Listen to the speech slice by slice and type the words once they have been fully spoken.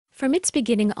From its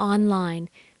beginning online,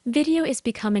 video is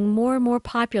becoming more and more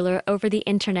popular over the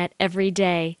internet every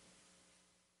day.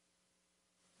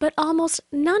 But almost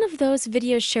none of those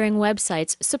video sharing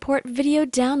websites support video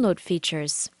download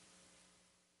features.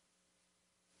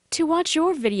 To watch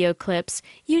your video clips,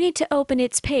 you need to open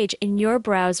its page in your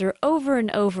browser over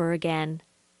and over again.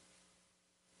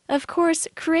 Of course,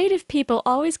 creative people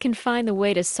always can find the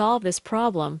way to solve this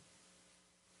problem.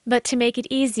 But to make it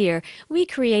easier, we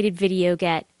created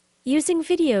VideoGet. Using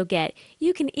VideoGet,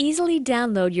 you can easily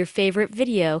download your favorite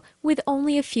video with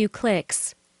only a few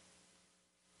clicks.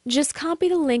 Just copy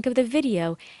the link of the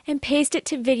video and paste it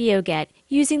to VideoGet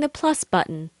using the plus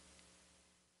button.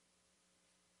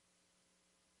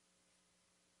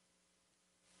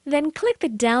 Then click the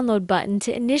download button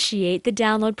to initiate the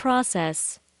download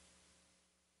process.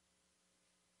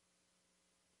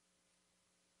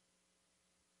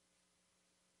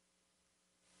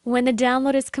 When the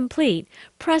download is complete,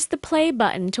 press the play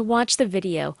button to watch the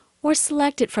video or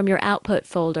select it from your output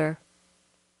folder.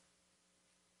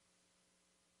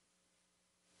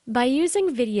 By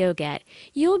using VideoGet,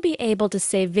 you'll be able to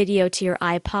save video to your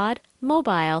iPod,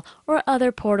 mobile, or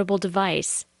other portable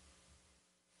device.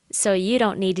 So you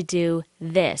don't need to do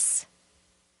this.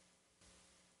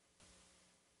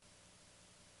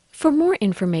 For more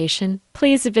information,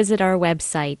 please visit our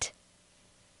website.